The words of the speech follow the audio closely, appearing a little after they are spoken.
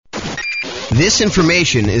This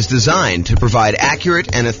information is designed to provide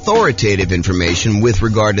accurate and authoritative information with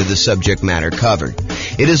regard to the subject matter covered.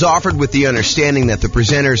 It is offered with the understanding that the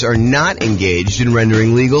presenters are not engaged in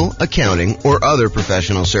rendering legal, accounting, or other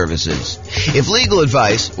professional services. If legal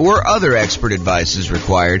advice or other expert advice is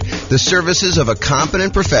required, the services of a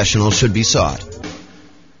competent professional should be sought.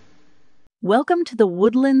 Welcome to the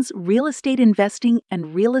Woodlands Real Estate Investing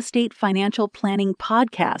and Real Estate Financial Planning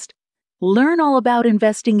podcast. Learn all about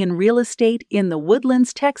investing in real estate in the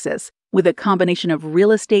Woodlands, Texas, with a combination of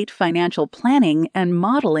real estate financial planning and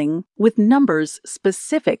modeling with numbers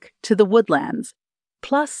specific to the Woodlands,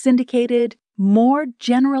 plus syndicated, more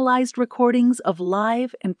generalized recordings of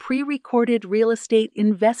live and pre-recorded real estate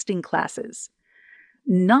investing classes.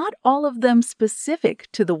 Not all of them specific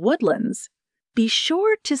to the Woodlands. Be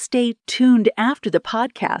sure to stay tuned after the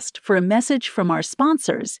podcast for a message from our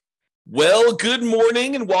sponsors. Well, good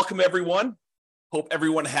morning and welcome, everyone. Hope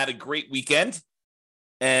everyone had a great weekend.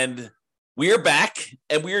 And we are back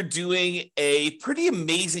and we are doing a pretty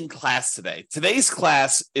amazing class today. Today's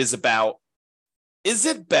class is about, is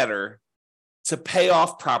it better to pay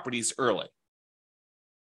off properties early?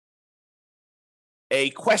 A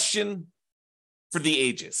question for the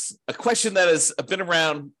ages, a question that has been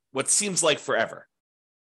around what seems like forever.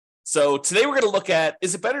 So today we're going to look at,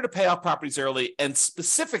 is it better to pay off properties early? And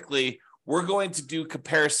specifically, we're going to do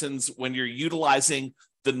comparisons when you're utilizing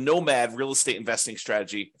the Nomad real estate investing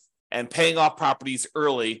strategy and paying off properties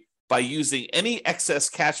early by using any excess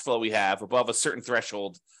cash flow we have above a certain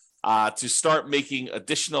threshold to start making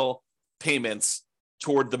additional payments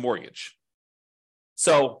toward the mortgage.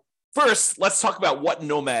 So first, let's talk about what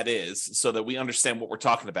Nomad is so that we understand what we're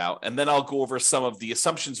talking about. And then I'll go over some of the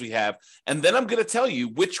assumptions we have. And then I'm going to tell you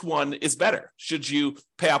which one is better. Should you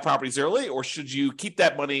pay out properties early or should you keep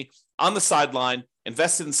that money on the sideline,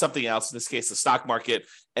 invest it in something else, in this case, the stock market,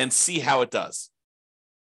 and see how it does?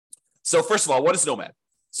 So first of all, what is Nomad?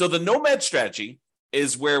 So the Nomad strategy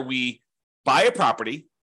is where we buy a property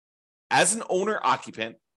as an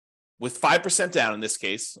owner-occupant with 5% down in this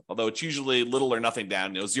case, although it's usually little or nothing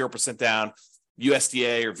down, 0% down,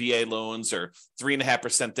 USDA or VA loans, or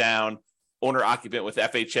 3.5% down, owner-occupant with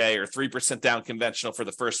FHA, or 3% down conventional for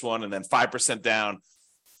the first one, and then 5% down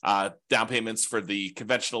down payments for the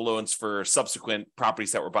conventional loans for subsequent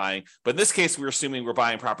properties that we're buying. But in this case, we're assuming we're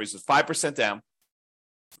buying properties with 5% down,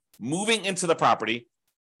 moving into the property,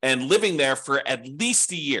 and living there for at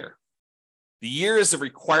least a year. The year is a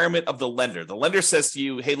requirement of the lender. The lender says to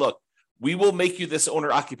you, hey, look, we will make you this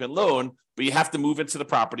owner-occupant loan, but you have to move into the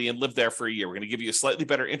property and live there for a year. We're going to give you a slightly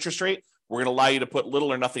better interest rate. We're going to allow you to put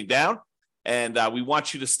little or nothing down. And we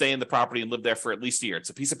want you to stay in the property and live there for at least a year.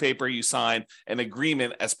 It's a piece of paper you sign, an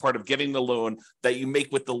agreement as part of getting the loan that you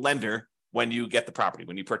make with the lender when you get the property,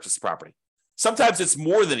 when you purchase the property. Sometimes it's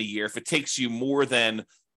more than a year if it takes you more than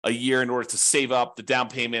a year in order to save up the down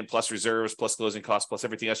payment plus reserves plus closing costs plus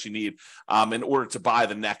everything else you need in order to buy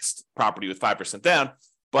the next property with 5% down.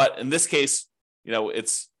 But in this case,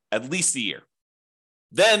 it's at least a year.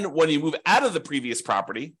 Then when you move out of the previous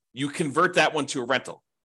property, you convert that one to a rental.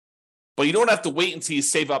 But you don't have to wait until you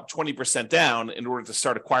save up 20% down in order to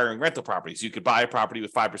start acquiring rental properties. You could buy a property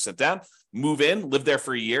with 5% down, move in, live there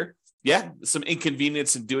for a year. Yeah, some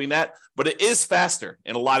inconvenience in doing that, but it is faster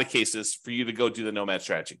in a lot of cases for you to go do the Nomad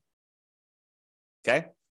strategy. Okay?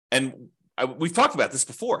 And we've talked about this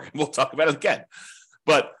before. We'll talk about it again.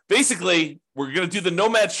 But basically, we're going to do the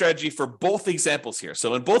Nomad strategy for both examples here.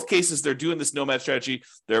 So in both cases, they're doing this Nomad strategy.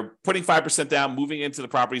 They're putting 5% down, moving into the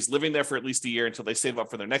properties, living there for at least a year until they save up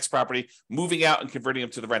for their next property, moving out and converting them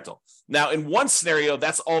to the rental. Now, in one scenario,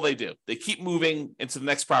 that's all they do. They keep moving into the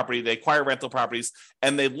next property. They acquire rental properties,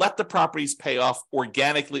 and they let the properties pay off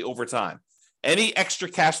organically over time. Any extra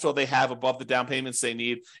cash flow they have above the down payments they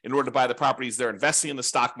need in order to buy the properties, they're investing in the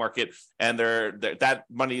stock market, and that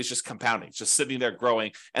money is just compounding, it's just sitting there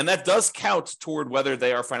growing. And that does count toward whether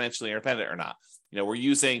they are financially independent or not. We're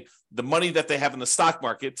using the money that they have in the stock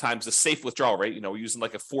market times the safe withdrawal rate. We're using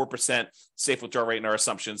like a 4% safe withdrawal rate in our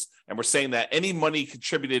assumptions. And we're saying that any money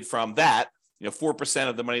contributed from that, 4%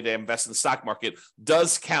 of the money they invest in the stock market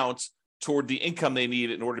does count toward the income they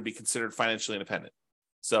need in order to be considered financially independent.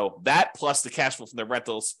 So that plus the cash flow from their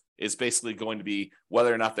rentals is basically going to be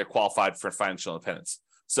whether or not they're qualified for financial independence.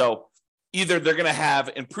 So either they're going to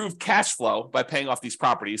have improved cash flow by paying off these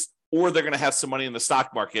properties, or they're going to have some money in the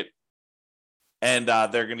stock market and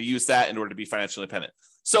they're going to use that in order to be financially independent.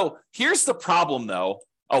 So here's the problem, though,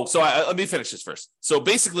 let me finish this first. So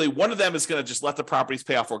basically, one of them is going to just let the properties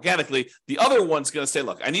pay off organically. The other one's going to say,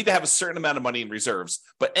 look, I need to have a certain amount of money in reserves,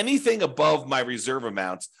 but anything above my reserve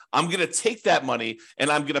amount, I'm going to take that money and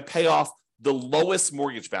I'm going to pay off the lowest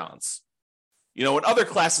mortgage balance. In other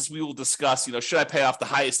classes, we will discuss, should I pay off the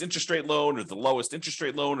highest interest rate loan or the lowest interest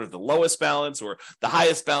rate loan or the lowest balance or the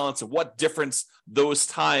highest balance, and what difference those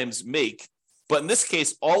times make. But in this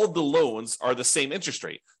case, all of the loans are the same interest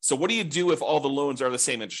rate. So what do you do if all the loans are the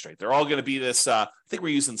same interest rate? They're all going to be this, I think we're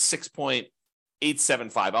using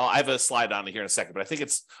 6.875. I have a slide on it here in a second, but I think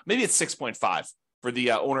maybe it's 6.5 for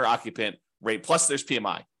the owner-occupant rate, plus there's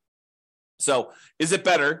PMI. So is it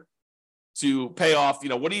better to pay off,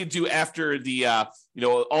 what do you do after the,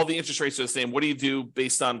 all the interest rates are the same? What do you do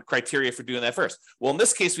based on criteria for doing that first? Well, in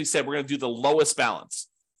this case, we said we're going to do the lowest balance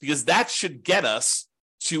because that should get us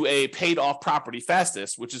to a paid off property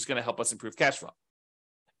fastest, which is going to help us improve cash flow.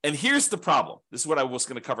 And here's the problem. This is what I was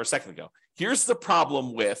going to cover a second ago. Here's the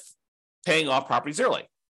problem with paying off properties early.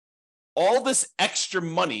 All this extra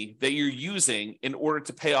money that you're using in order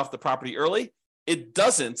to pay off the property early, it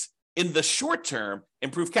doesn't, in the short term,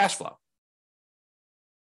 improve cash flow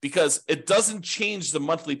because it doesn't change the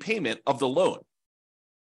monthly payment of the loan.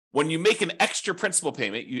 When you make an extra principal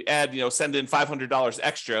payment, you add, send in $500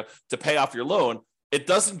 extra to pay off your loan, it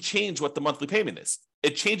doesn't change what the monthly payment is.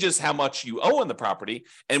 It changes how much you owe on the property.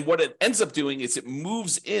 And what it ends up doing is it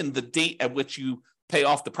moves in the date at which you pay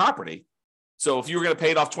off the property. So if you were going to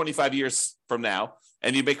pay it off 25 years from now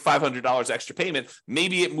and you make $500 extra payment,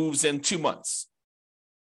 maybe it moves in 2 months.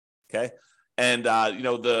 Okay. And,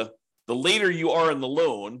 the later you are in the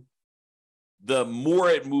loan, the more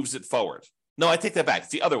it moves it forward. No, I take that back.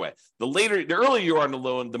 It's the other way. The earlier you are in the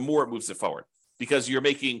loan, the more it moves it forward because you're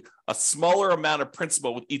making a smaller amount of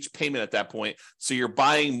principal with each payment at that point. So you're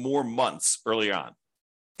buying more months early on.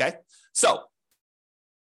 Okay. So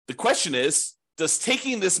the question is, does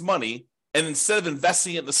taking this money and instead of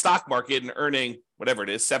investing it in the stock market and earning whatever it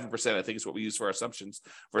is, 7%, I think is what we use for our assumptions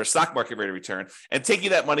for a stock market rate of return, and taking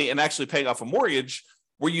that money and actually paying off a mortgage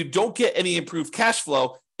where you don't get any improved cash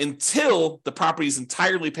flow until the property is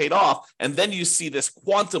entirely paid off. And then you see this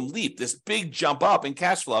quantum leap, this big jump up in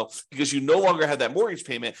cash flow because you no longer have that mortgage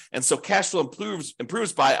payment. And so cash flow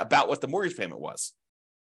improves by about what the mortgage payment was.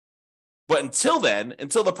 But until then,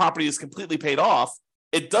 until the property is completely paid off,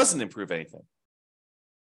 it doesn't improve anything.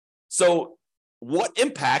 So what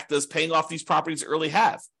impact does paying off these properties early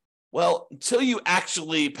have? Well, until you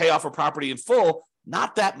actually pay off a property in full,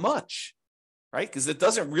 not that much, right? Because it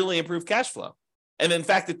doesn't really improve cash flow. And in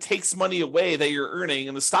fact, it takes money away that you're earning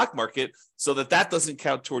in the stock market so that doesn't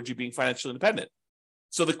count towards you being financially independent.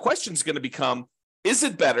 So the question is going to become, is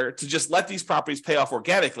it better to just let these properties pay off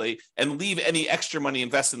organically and leave any extra money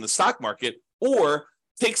invested in the stock market, or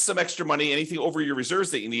take some extra money, anything over your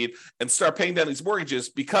reserves that you need, and start paying down these mortgages?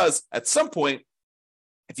 Because at some point,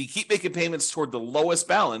 if you keep making payments toward the lowest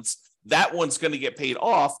balance, that one's going to get paid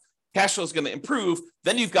off. Cash flow is going to improve.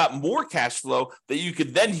 Then you've got more cash flow that you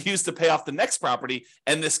could then use to pay off the next property,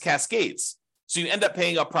 and this cascades. So you end up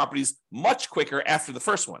paying off properties much quicker after the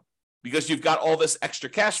first one because you've got all this extra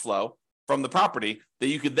cash flow from the property that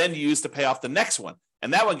you could then use to pay off the next one.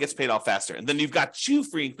 And that one gets paid off faster. And then you've got 2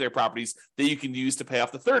 free and clear properties that you can use to pay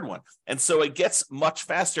off the third one. And so it gets much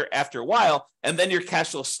faster after a while. And then your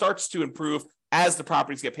cash flow starts to improve as the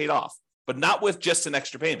properties get paid off, but not with just an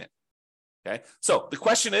extra payment. Okay. So the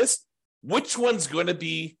question is, which one's going to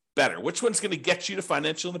be better? Which one's going to get you to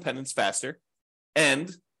financial independence faster?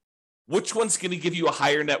 And which one's going to give you a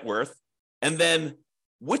higher net worth? And then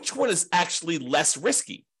which one is actually less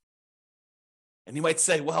risky? And you might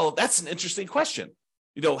say, well, that's an interesting question.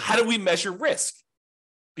 How do we measure risk?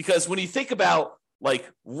 Because when you think about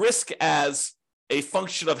risk as a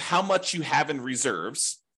function of how much you have in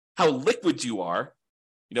reserves, how liquid you are,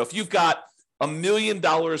 if you've got $1 million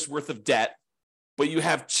worth of debt, but you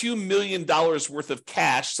have $2 million worth of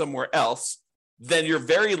cash somewhere else, then you're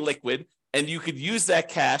very liquid and you could use that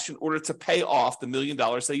cash in order to pay off the $1 million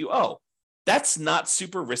that you owe. That's not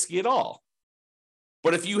super risky at all.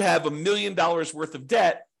 But if you have $1 million worth of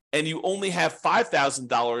debt and you only have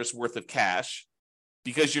 $5,000 worth of cash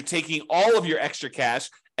because you're taking all of your extra cash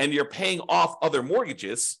and you're paying off other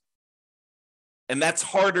mortgages, and that's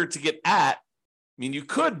harder to get at. You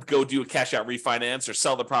could go do a cash out refinance or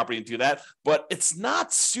sell the property and do that, but it's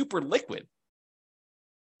not super liquid.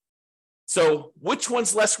 So which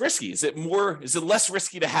one's less risky? Is it less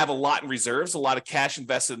risky to have a lot in reserves, a lot of cash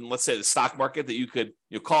invested in, let's say, the stock market that you could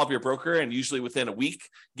call up your broker and usually within a week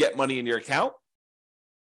get money in your account?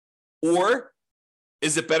 Or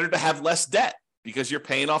is it better to have less debt because you're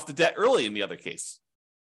paying off the debt early in the other case?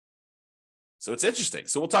 So it's interesting.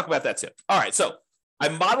 So we'll talk about that too. All right. So I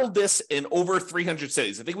modeled this in over 300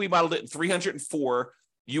 cities. I think we modeled it in 304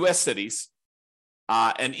 U.S. cities.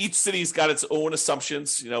 And each city's got its own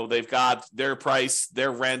assumptions. They've got their price,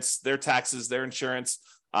 their rents, their taxes, their insurance,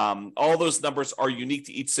 All those numbers are unique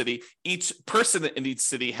to each city. Each person in each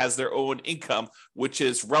city has their own income, which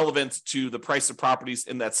is relevant to the price of properties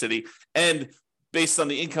in that city. And based on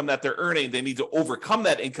the income that they're earning, they need to overcome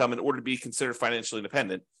that income in order to be considered financially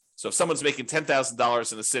independent. So if someone's making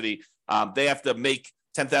 $10,000 in a city, they have to make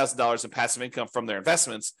 $10,000 in passive income from their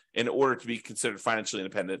investments in order to be considered financially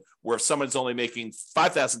independent. Where if someone's only making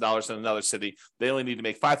 $5,000 in another city, they only need to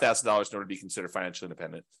make $5,000 in order to be considered financially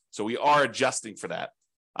independent. So we are adjusting for that.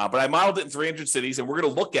 But I modeled it in 300 cities, and we're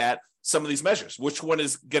going to look at some of these measures. Which one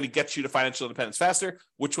is going to get you to financial independence faster?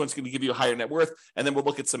 Which one's going to give you a higher net worth? And then we'll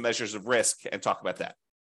look at some measures of risk and talk about that.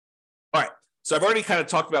 All right. So I've already kind of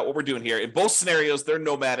talked about what we're doing here. In both scenarios, they're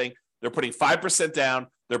nomading. They're putting 5% down.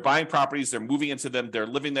 They're buying properties. They're moving into them. They're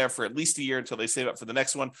living there for at least a year until they save up for the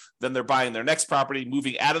next one. Then they're buying their next property,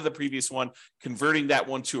 moving out of the previous one, converting that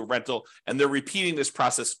one to a rental, and they're repeating this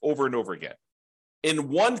process over and over again. In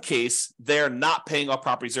one case, they're not paying off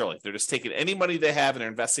properties early. They're just taking any money they have and they're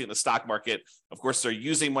investing in the stock market. Of course, they're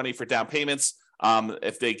using money for down payments.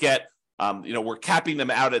 If they get, we're capping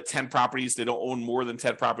them out at 10 properties. They don't own more than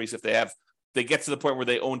 10 properties. If they get to the point where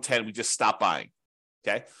they own 10, we just stop buying.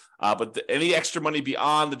 Okay. But any extra money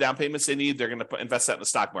beyond the down payments they need, they're going to invest that in the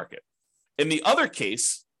stock market. In the other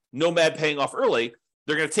case, Nomad paying off early,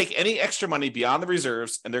 they're going to take any extra money beyond the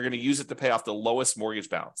reserves and they're going to use it to pay off the lowest mortgage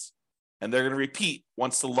balance. And they're going to repeat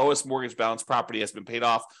once the lowest mortgage balance property has been paid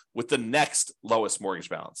off with the next lowest mortgage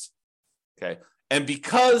balance. Okay. And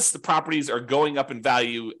because the properties are going up in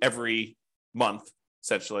value every month,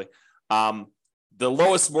 essentially, the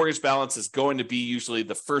lowest mortgage balance is going to be usually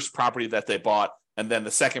the first property that they bought, and then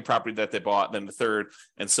the second property that they bought, and then the third.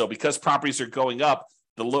 And so because properties are going up,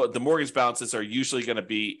 the mortgage balances are usually going to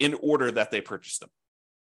be in order that they purchased them.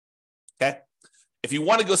 Okay. If you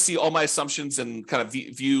want to go see all my assumptions and kind of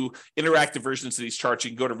view interactive versions of these charts,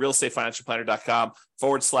 you can go to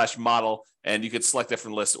realestatefinancialplanner.com/model, and you can select that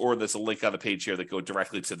from the list, or there's a link on the page here that go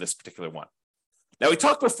directly to this particular one. Now, we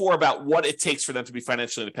talked before about what it takes for them to be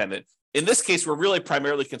financially independent. In this case, we're really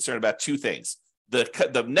primarily concerned about two things: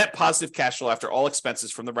 the net positive cash flow after all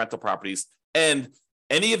expenses from the rental properties, and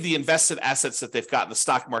any of the invested assets that they've got in the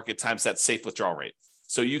stock market times that safe withdrawal rate.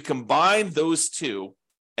 So you combine those two,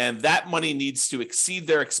 and that money needs to exceed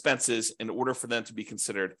their expenses in order for them to be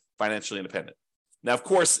considered financially independent. Now, of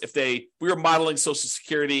course, if we were modeling Social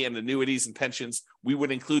Security and annuities and pensions, we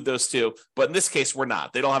would include those too. But in this case, we're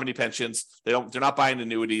not. They don't have any pensions. They're not buying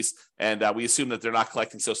annuities, and we assume that they're not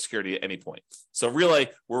collecting Social Security at any point. So really,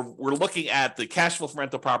 we're looking at the cash flow from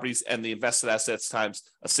rental properties and the invested assets times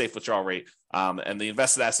a safe withdrawal rate. And the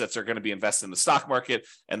invested assets are going to be invested in the stock market,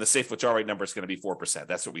 and the safe withdrawal rate number is going to be 4%.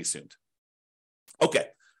 That's what we assumed. Okay.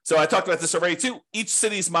 So I talked about this already too. Each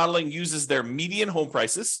city's modeling uses their median home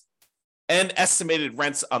prices and estimated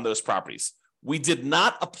rents on those properties. We did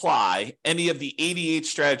not apply any of the 88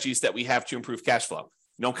 strategies that we have to improve cash flow.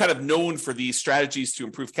 I'm kind of known for these strategies to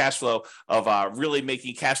improve cash flow of really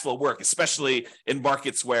making cash flow work, especially in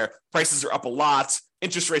markets where prices are up a lot,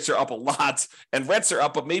 interest rates are up a lot, and rents are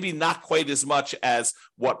up, but maybe not quite as much as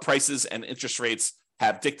what prices and interest rates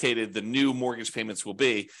have dictated the new mortgage payments will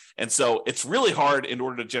be. And so it's really hard in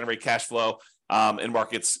order to generate cash flow in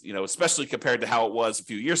markets, especially compared to how it was a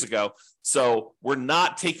few years ago. So we're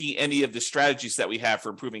not taking any of the strategies that we have for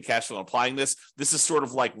improving cash flow and applying this. This is sort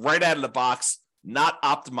of like right out of the box, not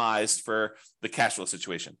optimized for the cash flow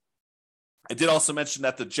situation. I did also mention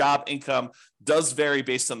that the job income does vary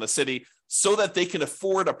based on the city so that they can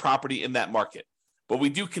afford a property in that market. But we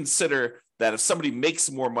do consider that if somebody makes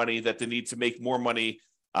more money, that they need to make more money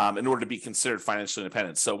in order to be considered financially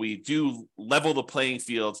independent. So we do level the playing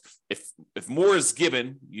field. If more is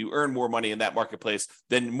given, you earn more money in that marketplace,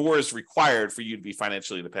 then more is required for you to be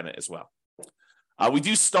financially independent as well. We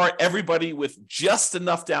do start everybody with just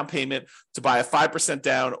enough down payment to buy a 5%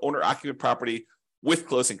 down owner-occupant property with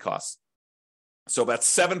closing costs. So about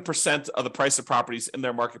 7% of the price of properties in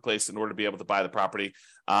their marketplace in order to be able to buy the property.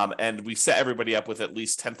 And we set everybody up with at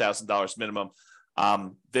least $10,000 minimum.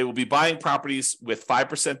 They will be buying properties with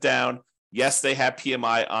 5% down. Yes, they have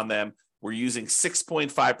PMI on them. We're using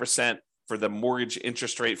 6.5% for the mortgage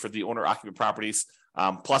interest rate for the owner-occupant properties,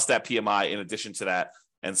 plus that PMI in addition to that.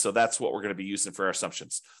 And so that's what we're going to be using for our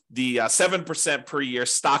assumptions. The 7% per year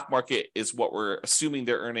stock market is what we're assuming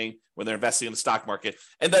they're earning when they're investing in the stock market.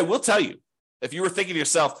 And I will tell you, if you were thinking to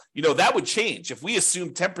yourself, that would change. If we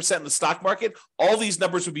assumed 10% in the stock market, all these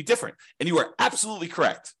numbers would be different. And you are absolutely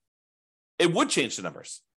correct. It would change the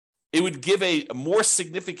numbers. It would give a more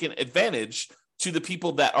significant advantage to the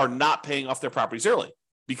people that are not paying off their properties early,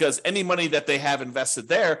 because any money that they have invested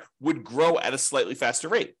there would grow at a slightly faster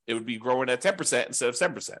rate. It would be growing at 10% instead of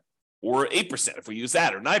 7%. or 8% if we use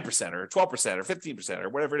that, or 9%, or 12%, or 15%, or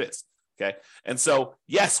whatever it is. Okay. And so,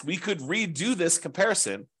 yes, we could redo this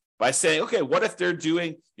comparison by saying, okay, what if they're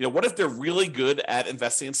doing, what if they're really good at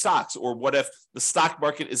investing in stocks? Or what if the stock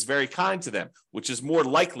market is very kind to them, which is more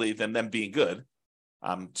likely than them being good,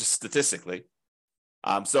 just statistically.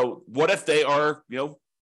 So what if they are,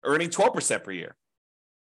 earning 12% per year?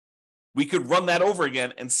 We could run that over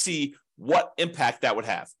again and see what impact that would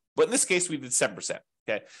have. But in this case, we did 7%.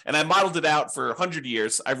 Okay. And I modeled it out for 100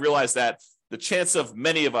 years. I realized that the chance of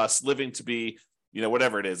many of us living to be,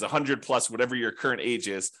 whatever it is, 100 plus, whatever your current age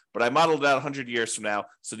is, but I modeled it out 100 years from now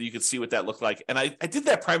so that you could see what that looked like. And I did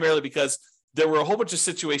that primarily because there were a whole bunch of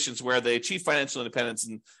situations where they achieved financial independence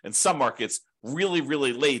in some markets really,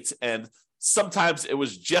 really late. And sometimes it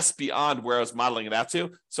was just beyond where I was modeling it out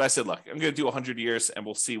to. So I said, look, I'm going to do 100 years and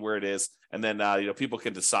we'll see where it is. And then, people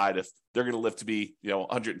can decide if they're going to live to be,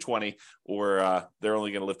 120 or they're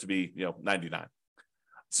only going to live to be, 99.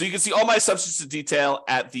 So you can see all my assumptions in detail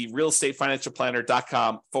at the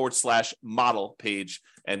realestatefinancialplanner.com/model page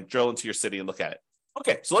and drill into your city and look at it.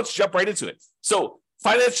 Okay, so let's jump right into it. So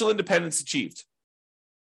financial independence achieved.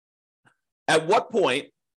 At what point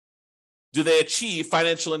do they achieve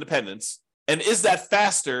financial independence? And is that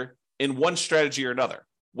faster in one strategy or another?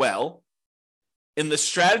 Well, in the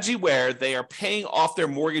strategy where they are paying off their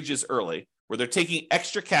mortgages early, where they're taking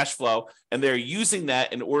extra cash flow and they're using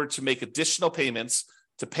that in order to make additional payments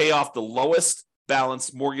to pay off the lowest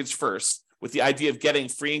balance mortgage first, with the idea of getting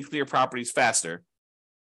free and clear properties faster.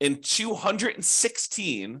 In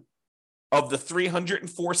 216 of the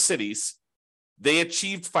 304 cities, they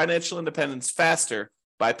achieved financial independence faster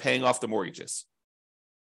by paying off the mortgages.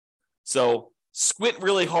 So squint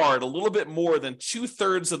really hard, a little bit more than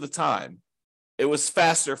 2/3 of the time, it was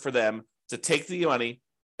faster for them to take the money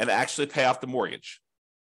and actually pay off the mortgage,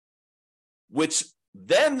 which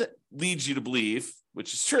then leads you to believe,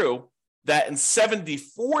 which is true, that in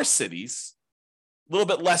 74 cities, a little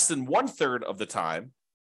bit less than 1/3 of the time,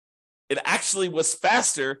 it actually was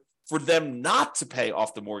faster for them not to pay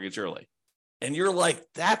off the mortgage early. And you're like,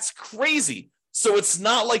 that's crazy. So it's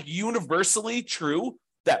not like universally true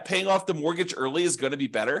that paying off the mortgage early is going to be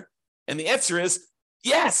better. And the answer is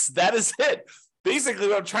yes, that is it. Basically,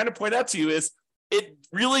 what I'm trying to point out to you is it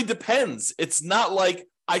really depends. It's not like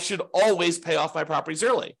I should always pay off my properties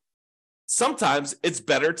early. Sometimes it's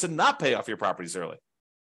better to not pay off your properties early.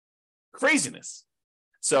 Craziness.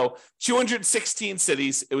 So 216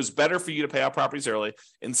 cities, it was better for you to pay off properties early.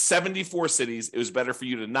 In 74 cities, it was better for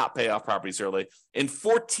you to not pay off properties early. In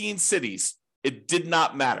 14 cities, it did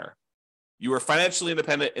not matter. You were financially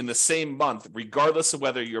independent in the same month, regardless of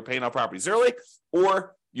whether you were paying off properties early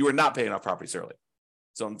or you were not paying off properties early.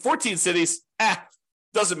 So in 14 cities,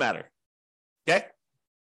 doesn't matter. Okay?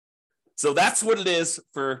 So that's what it is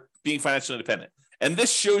for being financially independent. And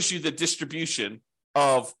this shows you the distribution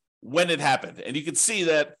of when it happened. And you can see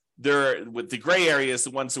that there, with the gray areas,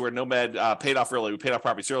 the ones who are Nomad paid off early, we paid off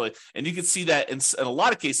properties early. And you can see that in a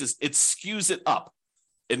lot of cases, it skews it up.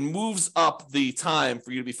 It moves up the time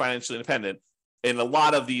for you to be financially independent in a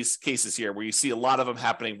lot of these cases here, where you see a lot of them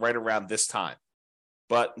happening right around this time.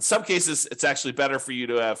 But in some cases, it's actually better for you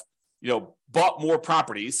to have, bought more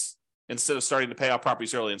properties instead of starting to pay off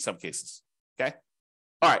properties early in some cases. Okay.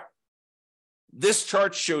 All right. This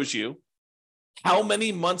chart shows you how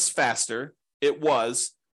many months faster it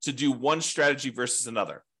was to do one strategy versus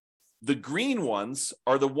another. The green ones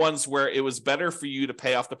are the ones where it was better for you to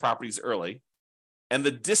pay off the properties early. And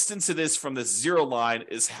the distance it is from the zero line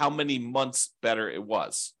is how many months better it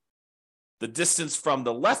was. The distance from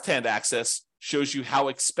the left-hand axis shows you how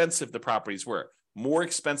expensive the properties were. More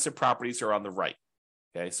expensive properties are on the right.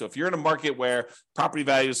 Okay, so if you're in a market where property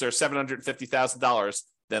values are $750,000,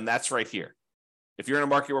 then that's right here. If you're in a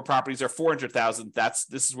market where properties are $400,000,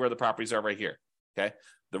 this is where the properties are right here. Okay,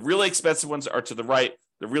 the really expensive ones are to the right.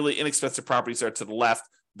 The really inexpensive properties are to the left.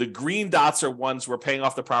 The green dots are ones where paying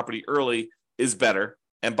off the property early is better,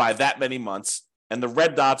 and by that many months. And the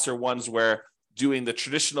red dots are ones where doing the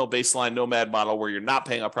traditional baseline Nomad model, where you're not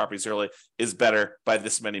paying off properties early, is better by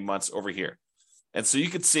this many months over here. And so you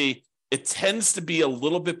can see it tends to be a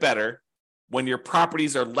little bit better when your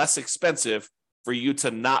properties are less expensive for you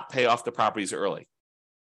to not pay off the properties early.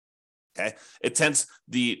 Okay, it tends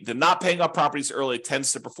the not paying off properties early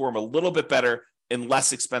tends to perform a little bit better in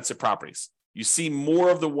less expensive properties. You see more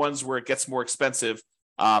of the ones where it gets more expensive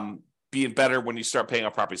being better when you start paying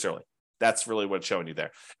off properties early. That's really what it's showing you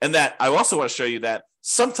there. And that I also want to show you that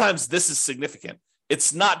sometimes this is significant.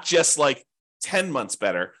 It's not just like 10 months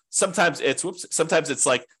better. Sometimes it's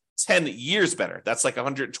like 10 years better. That's like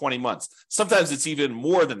 120 months. Sometimes it's even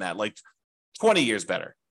more than that, like 20 years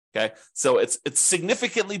better. Okay, so it's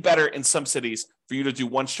significantly better in some cities for you to do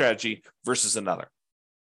one strategy versus another.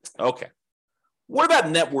 Okay. What about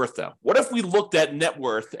net worth, though? What if we looked at net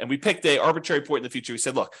worth and we picked an arbitrary point in the future? We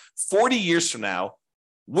said, look, 40 years from now,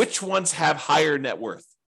 which ones have higher net worth?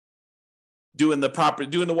 Doing the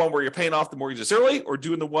one where you're paying off the mortgages early, or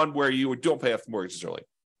doing the one where you don't pay off the mortgages early?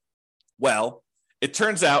 Well, it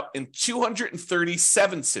turns out in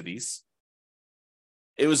 237 cities,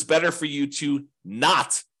 it was better for you to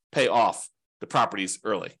not pay off the properties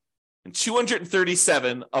early. In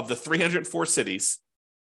 237 of the 304 cities,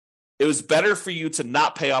 it was better for you to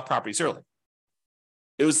not pay off properties early.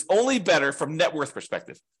 It was only better from net worth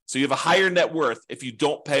perspective. So you have a higher net worth if you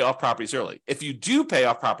don't pay off properties early. If you do pay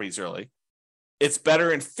off properties early, it's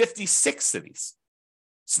better in 56 cities.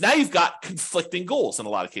 So now you've got conflicting goals in a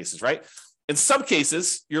lot of cases, right? In some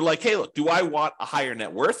cases, you're like, hey, look, do I want a higher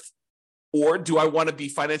net worth, or do I want to be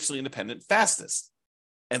financially independent fastest?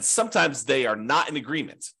 And sometimes they are not in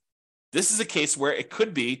agreement. This is a case where it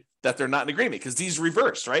could be that they're not in agreement because these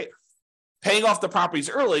reverse, right? Paying off the properties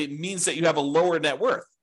early means that you have a lower net worth,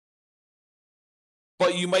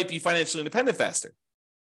 but you might be financially independent faster.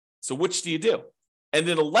 So which do you do? And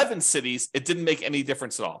in 11 cities, it didn't make any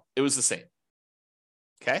difference at all. It was the same.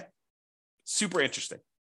 Okay? Super interesting.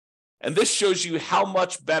 And this shows you how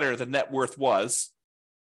much better the net worth was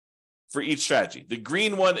for each strategy. The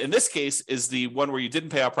green one, in this case, is the one where you didn't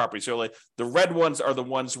pay off properties early. The red ones are the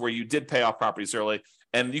ones where you did pay off properties early.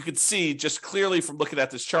 And you can see just clearly from looking at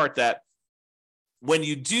this chart that when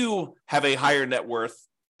you do have a higher net worth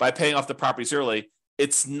by paying off the properties early,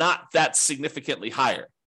 it's not that significantly higher.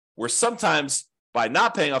 Where sometimes by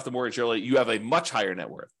not paying off the mortgage early, you have a much higher net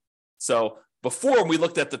worth. So before, when we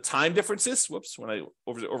looked at the time differences, when I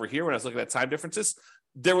over here, when I was looking at time differences,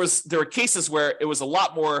 there were cases where it was a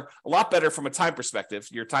lot better from a time perspective.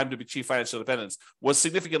 Your time to achieve financial independence was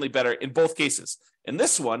significantly better in both cases. In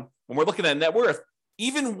this one, when we're looking at net worth,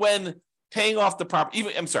 even when paying off the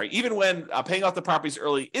paying off the properties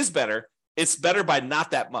early is better, it's better by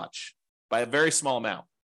not that much, by a very small amount.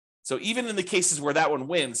 So even in the cases where that one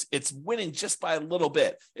wins, it's winning just by a little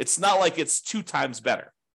bit. It's not like it's 2 times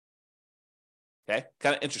better. Okay,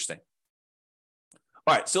 kind of interesting.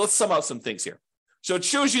 All right, so let's sum up some things here. So it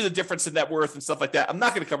shows you the difference in net worth and stuff like that. I'm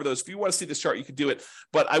not going to cover those. If you want to see this chart, you can do it.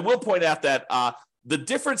 But I will point out that the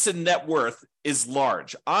difference in net worth is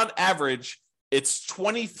large. On average, it's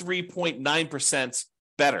 23.9%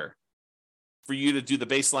 better for you to do the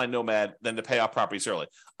baseline Nomad than to pay off properties early.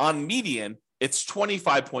 On median, it's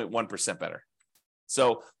 25.1% better.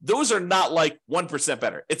 So those are not like 1%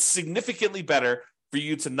 better. It's significantly better for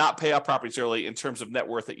you to not pay off properties early in terms of net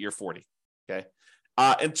worth at year 40. Okay.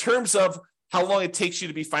 In terms of how long it takes you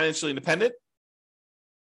to be financially independent,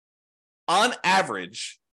 on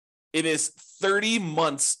average, it is 30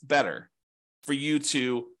 months better for you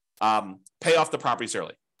to pay off the properties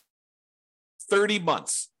early. 30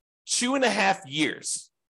 months, 2.5 years.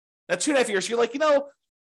 Now, 2.5 years, you're like,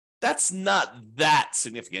 that's not that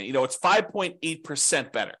significant. It's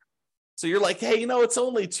 5.8% better. So you're like, hey, it's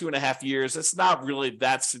only 2.5 years. It's not really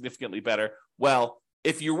that significantly better. Well,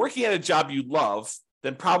 if you're working at a job you love,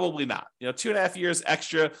 then probably not. 2.5 years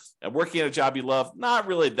extra and working at a job you love, not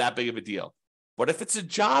really that big of a deal. But if it's a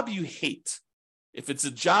job you hate, if it's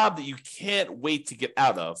a job that you can't wait to get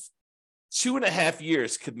out of, 2.5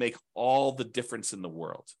 years could make all the difference in the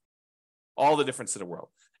world. All the difference in the world.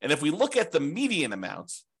 And if we look at the median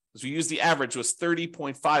amount, because we use the average was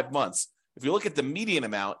 30.5 months. If you look at the median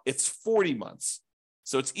amount, it's 40 months.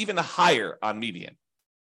 So it's even higher on median.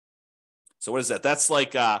 So what is that? That's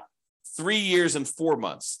like 3 years and 4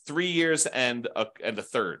 months, 3 years and a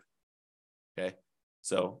third. Okay.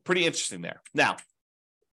 So pretty interesting there. Now,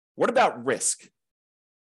 what about risk?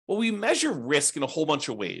 Well, we measure risk in a whole bunch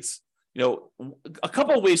of ways. A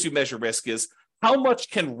couple of ways we measure risk is how much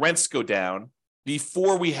can rents go down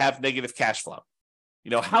before we have negative cash flow?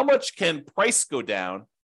 How much can price go down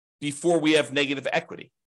before we have negative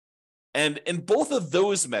equity? And in both of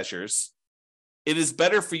those measures, it is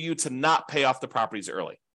better for you to not pay off the properties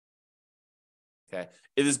early. Okay.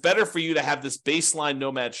 It is better for you to have this baseline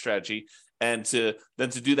Nomad strategy and to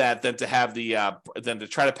do that than to have than to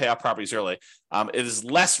try to pay off properties early. It is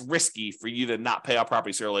less risky for you to not pay off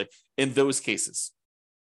properties early in those cases.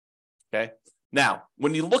 Okay. Now,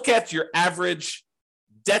 when you look at your average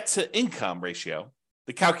debt to income ratio,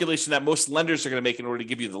 the calculation that most lenders are going to make in order to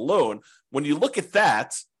give you the loan, when you look at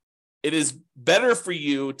that, it is better for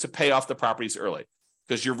you to pay off the properties early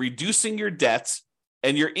because you're reducing your debt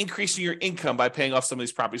and you're increasing your income by paying off some of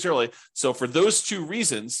these properties early. So for those two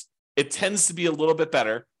reasons, it tends to be a little bit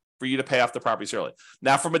better for you to pay off the properties early.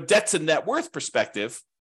 Now, from a debt to net worth perspective,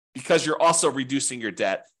 because you're also reducing your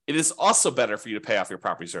debt, it is also better for you to pay off your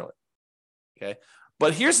properties early. Okay.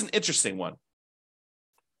 But here's an interesting one.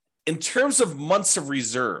 In terms of months of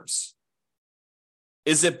reserves,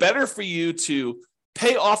 is it better for you to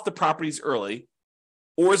pay off the properties early,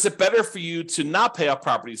 or is it better for you to not pay off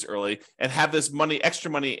properties early and have this money,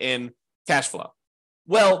 extra money in cash flow?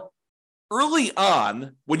 Well, early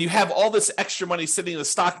on, when you have all this extra money sitting in the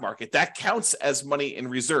stock market, that counts as money in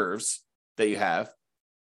reserves that you have.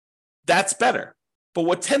 That's better. But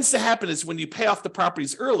what tends to happen is when you pay off the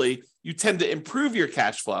properties early, you tend to improve your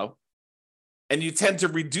cash flow and you tend to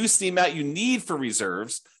reduce the amount you need for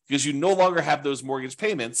reserves because you no longer have those mortgage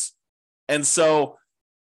payments. And so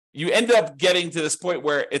you end up getting to this point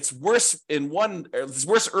where it's worse it's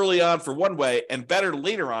worse early on for one way and better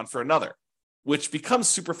later on for another, which becomes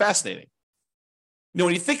super fascinating. You know,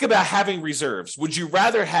 when you think about having reserves, would you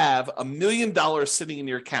rather have $1 million sitting in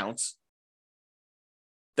your accounts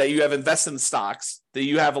that you have invested in stocks, that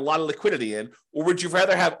you have a lot of liquidity in, or would you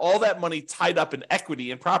rather have all that money tied up in equity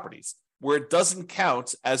in properties where it doesn't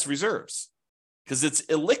count as reserves because it's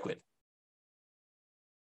illiquid?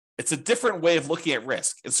 It's a different way of looking at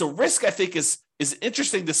risk. And so risk, I think, is an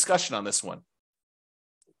interesting discussion on this one.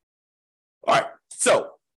 All right,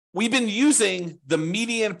 so we've been using the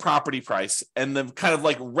median property price and the kind of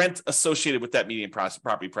like rent associated with that median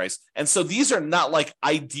property price. And so these are not like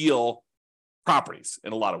ideal properties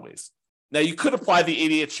in a lot of ways. Now, you could apply the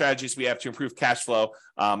 88 strategies we have to improve cash flow,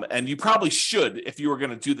 and you probably should if you were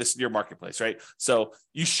going to do this in your marketplace, right? So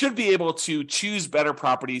you should be able to choose better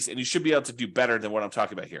properties, and you should be able to do better than what I'm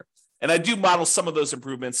talking about here. And I do model some of those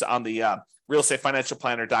improvements on the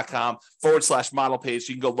realestatefinancialplanner.com/model page.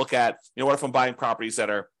 You can go look at, what if I'm buying properties that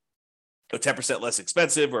are 10% less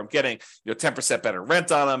expensive, or I'm getting 10% better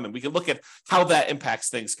rent on them, and we can look at how that impacts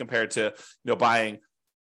things compared to buying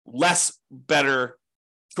less better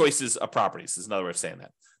choices of properties is another way of saying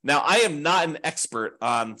that. Now, I am not an expert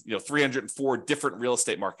on 304 different real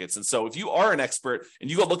estate markets. And so if you are an expert and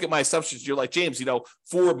you go look at my assumptions, you're like, James,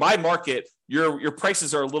 for my market, your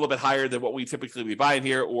prices are a little bit higher than what we typically be buying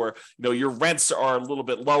here, or your rents are a little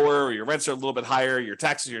bit lower, or your rents are a little bit higher, your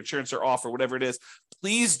taxes, your insurance are off, or whatever it is.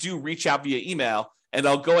 Please do reach out via email, and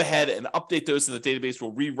I'll go ahead and update those in the database.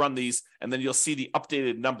 We'll rerun these, and then you'll see the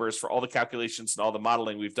updated numbers for all the calculations and all the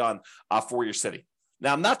modeling we've done for your city.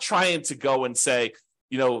 Now, I'm not trying to go and say,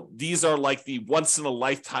 these are like the once in a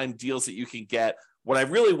lifetime deals that you can get. What I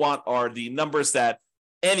really want are the numbers that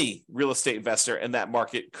any real estate investor in that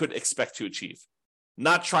market could expect to achieve.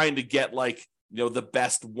 Not trying to get the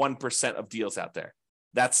best 1% of deals out there.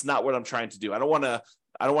 That's not what I'm trying to do. I don't want to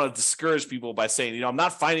discourage people by saying, I'm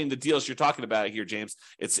not finding the deals you're talking about here, James.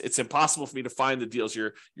 It's impossible for me to find the deals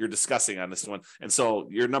you're discussing on this one. And so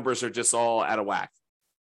your numbers are just all out of whack.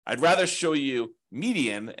 I'd rather show you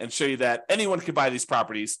median and show you that anyone could buy these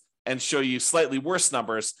properties, and show you slightly worse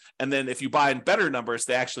numbers. And then if you buy in better numbers,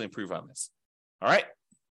 they actually improve on this. All right.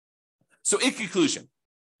 So in conclusion,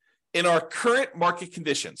 in our current market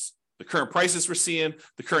conditions, the current prices we're seeing,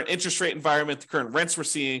 the current interest rate environment, the current rents we're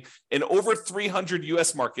seeing in over 300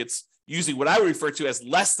 US markets, using what I would refer to as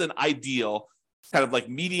less than ideal, kind of like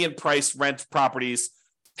median price rent properties,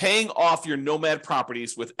 paying off your Nomad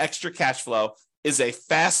properties with extra cash flow is a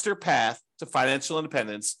faster path to financial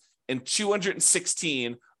independence in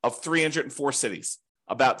 216 of 304 cities.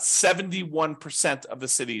 About 71% of the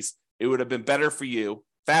cities, it would have been better for you,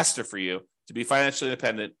 faster for you to be financially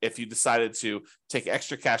independent if you decided to take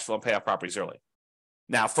extra cash flow and pay off properties early.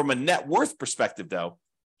 Now, from a net worth perspective, though,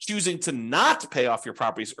 choosing to not pay off your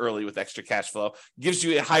properties early with extra cash flow gives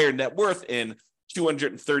you a higher net worth in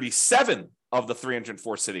 237 of the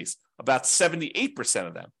 304 cities, about 78%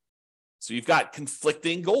 of them. So you've got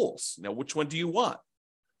conflicting goals. Which one do you want?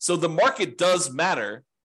 So the market does matter,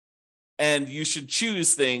 and you should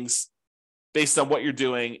choose things based on what you're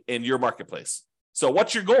doing in your marketplace. So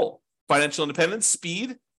what's your goal? Financial independence,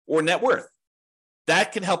 speed, or net worth?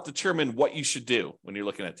 That can help determine what you should do when you're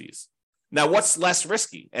looking at these. Now, what's less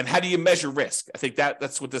risky, and how do you measure risk? I think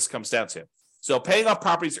that's what this comes down to. So paying off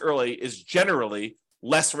properties early is generally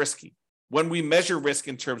less risky when we measure risk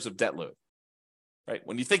in terms of debt load, right?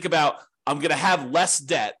 When you think about, I'm going to have less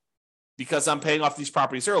debt because I'm paying off these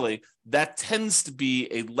properties early, that tends to be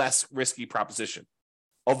a less risky proposition.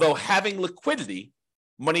 Although having liquidity,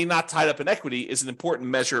 money not tied up in equity, is an important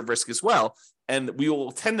measure of risk as well. And we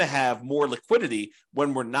will tend to have more liquidity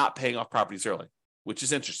when we're not paying off properties early, which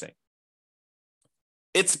is interesting.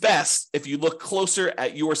 It's best if you look closer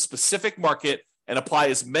at your specific market and apply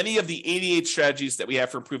as many of the 88 strategies that we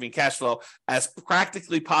have for improving cash flow as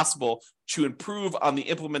practically possible to improve on the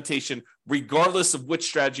implementation, regardless of which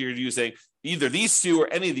strategy you're using, either these two or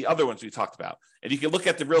any of the other ones we talked about. And you can look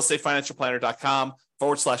at the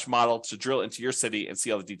realestatefinancialplanner.com/model to drill into your city and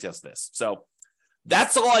see all the details of this. So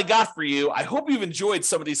that's all I got for you. I hope you've enjoyed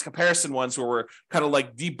some of these comparison ones where we're kind of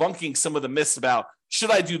like debunking some of the myths about should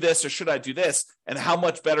I do this or should I do this, and how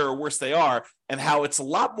much better or worse they are, and how it's a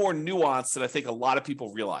lot more nuanced than I think a lot of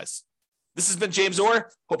people realize. This has been James Orr.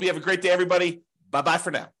 Hope you have a great day, everybody. Bye-bye for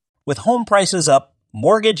now. With home prices up,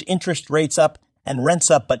 mortgage interest rates up, and rents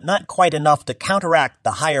up, but not quite enough to counteract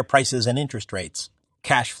the higher prices and interest rates,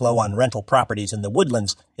 cash flow on rental properties in the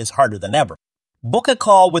Woodlands is harder than ever. Book a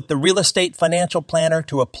call with the Real Estate Financial Planner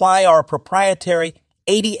to apply our proprietary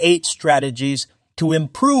 88 strategies to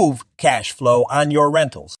improve cash flow on your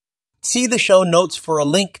rentals. See the show notes for a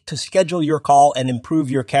link to schedule your call and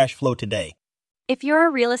improve your cash flow today. If you're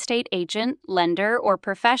a real estate agent, lender, or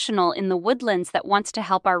professional in the Woodlands that wants to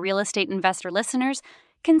help our real estate investor listeners,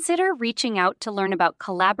 consider reaching out to learn about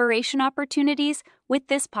collaboration opportunities with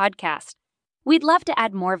this podcast. We'd love to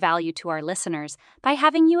add more value to our listeners by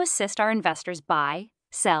having you assist our investors buy,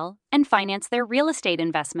 sell, and finance their real estate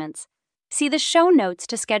investments. See the show notes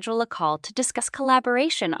to schedule a call to discuss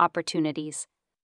collaboration opportunities.